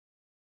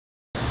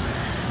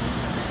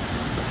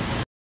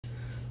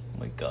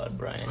my God,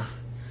 Brian.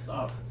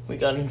 Stop. We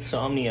got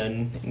insomnia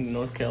in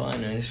North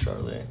Carolina and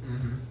Charlotte.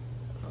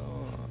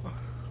 Oh,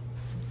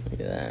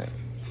 look at that.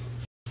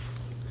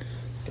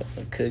 Got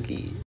a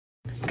cookie.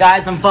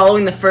 Guys, I'm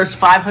following the first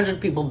 500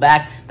 people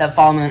back that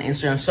follow me on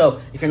Instagram. So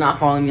if you're not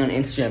following me on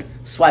Instagram,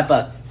 swipe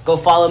up. Go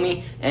follow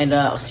me, and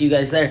I'll see you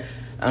guys there.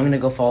 I'm going to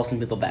go follow some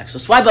people back. So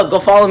swipe up.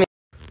 Go follow me.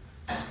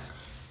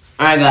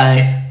 Alright,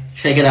 guys.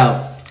 Check it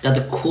out. Got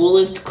the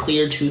coolest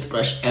clear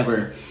toothbrush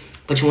ever.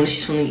 But you want to see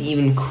something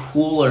even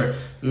cooler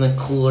than the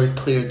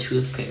clear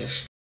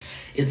toothpaste.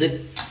 Is the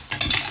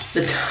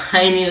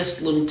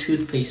tiniest little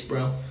toothpaste,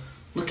 bro.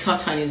 Look how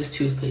tiny this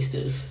toothpaste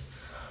is.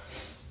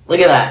 Look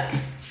at that.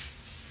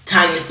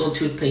 Tiniest little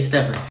toothpaste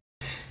ever.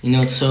 You know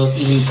what's so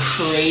even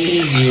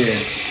crazier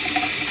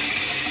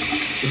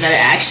is that it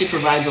actually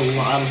provides a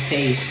lot of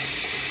paste.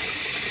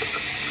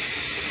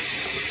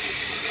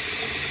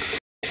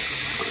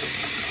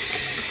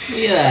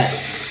 Look at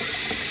that.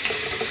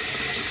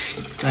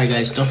 Alright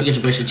guys, don't forget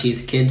to brush your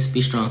teeth. Kids, be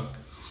strong.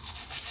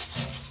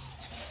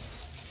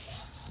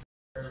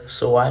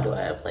 So why do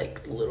I have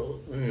like little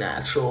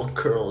natural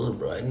curls,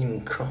 bro? I didn't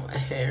even curl my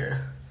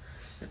hair.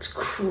 That's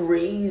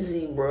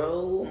crazy,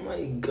 bro. Oh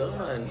my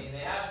God.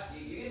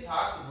 You can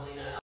talk to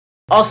Melina.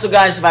 Also,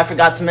 guys, if I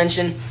forgot to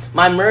mention,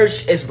 my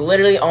merch is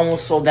literally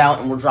almost sold out,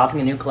 and we're dropping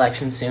a new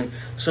collection soon.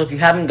 So if you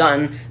haven't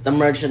gotten the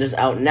merch that is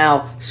out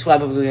now,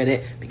 swipe up, go get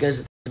it,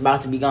 because it's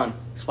about to be gone.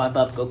 Swipe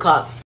up, go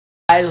cop.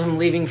 Guys, I'm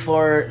leaving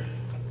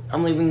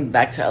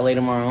back to LA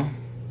tomorrow.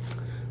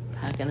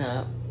 Packing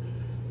up.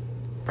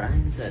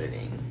 Brian's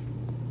editing.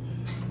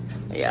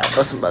 Yeah,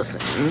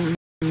 bussin'.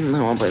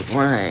 I wanna play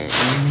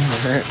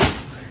Fortnite.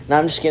 No,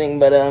 I'm just kidding,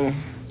 but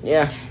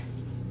yeah.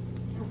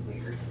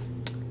 Weird.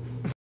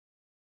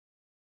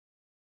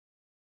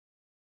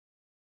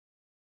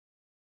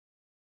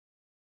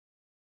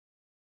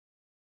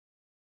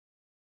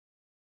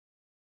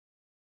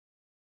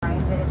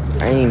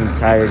 I ain't even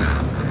tired.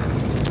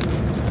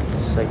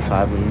 It's like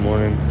 5 in the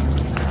morning.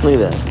 Look at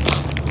that.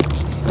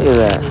 Look at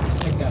that.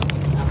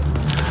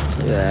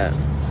 Look at that.